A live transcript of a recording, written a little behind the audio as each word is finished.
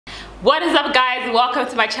What is up, guys? Welcome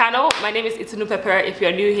to my channel. My name is Itunu if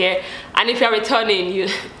you're new here, and if you're returning, you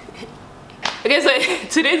okay, so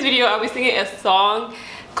today's video I'll be singing a song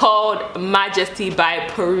called Majesty by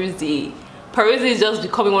Peruzzi. Peruzzi is just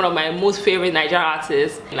becoming one of my most favorite Nigerian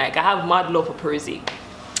artists. Like, I have mad love for Peruzzi.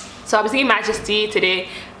 So I'll be singing Majesty today.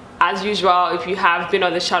 As usual, if you have been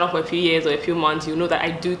on this channel for a few years or a few months, you know that I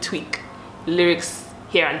do tweak lyrics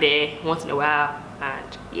here and there once in a while,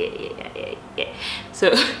 and yeah.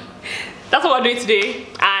 So that's what we're doing today,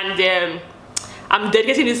 and I'm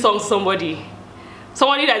dedicating this song to somebody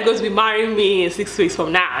that's going to be marrying me in 6 weeks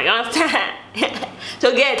from now. You understand?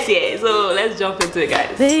 So get here. So let's jump into it,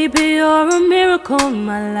 guys. Baby, you're a miracle in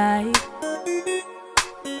my life.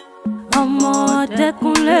 I'm all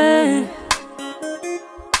decollete.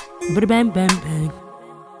 Bang bang bang,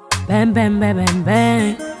 bang bang bang bang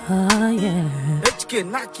bang. Oh yeah.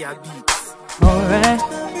 Alright.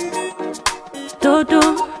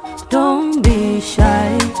 Don't be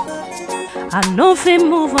shy. I know if we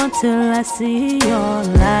move until I see your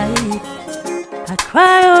light. I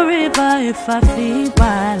cry a river if I feel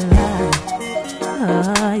my life.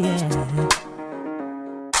 Oh yeah.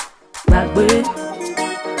 Back way.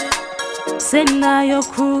 Say now your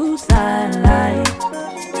cruise I like.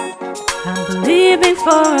 I'm believing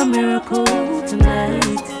for a miracle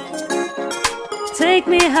tonight. Take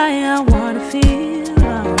me high, I wanna feel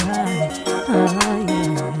alright. Oh yeah.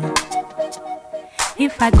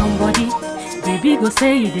 If I come body, baby go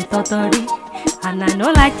say you the totally. And I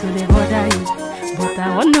no like to dey bother you, but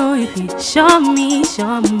I wanna know if you show me.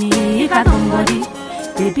 If I come body,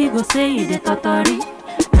 baby go say you the totally.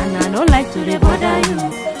 And I no like to dey bother you,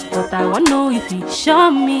 but I wanna know if you show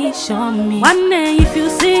me. One day if you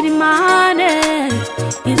see the money,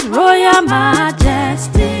 His Royal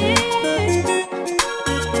Majesty.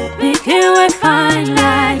 We can't find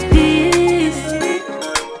like this.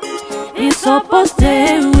 He's supposed to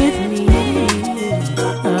stay with me.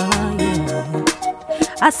 Oh,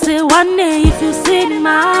 yeah. I say one day if you see the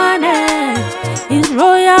money, His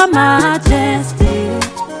Royal Majesty.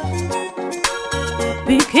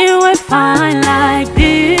 We can't find like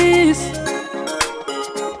this.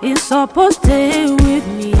 He's supposed to stay with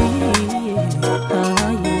me.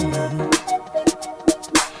 Oh, yeah.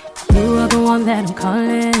 You are the one that I'm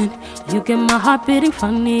calling. You get my heart beating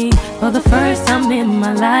funny. For the first time in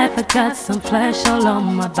my life, I got some flesh all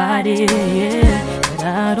on my body. Yeah, but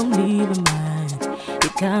I don't even mind. You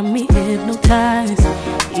got me hypnotized.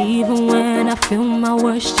 Even when I feel my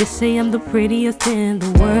worst, you say I'm the prettiest in the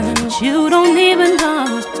world. But you don't even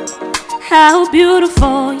know how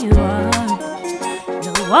beautiful you are.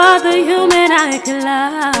 No other human I can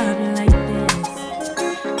love like this.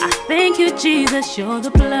 I thank you, Jesus, you're the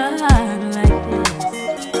blood like this.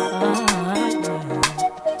 Oh, yeah.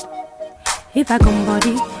 If I come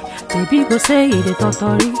body, baby go say you the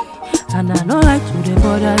totally. And I don't like to dey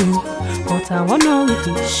bother you, but I wanna know if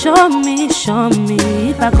you show me.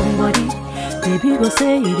 If I come body, baby go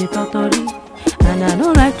say you the totally. And I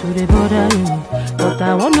don't like to dey bother you, but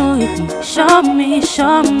I wanna know if you show me.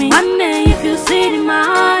 One day if you see the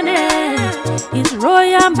money, His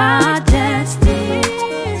Royal Majesty.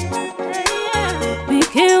 We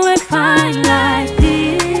can't find like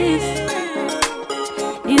this.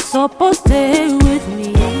 He's supposed to stay with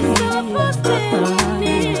me.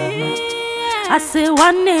 I say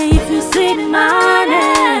one day if you see the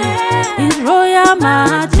money, His Royal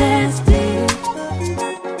Majesty.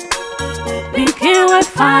 We can't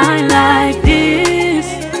find like this.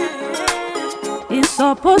 He's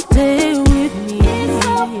supposed to stay with me.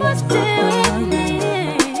 Oh,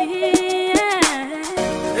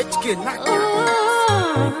 yeah.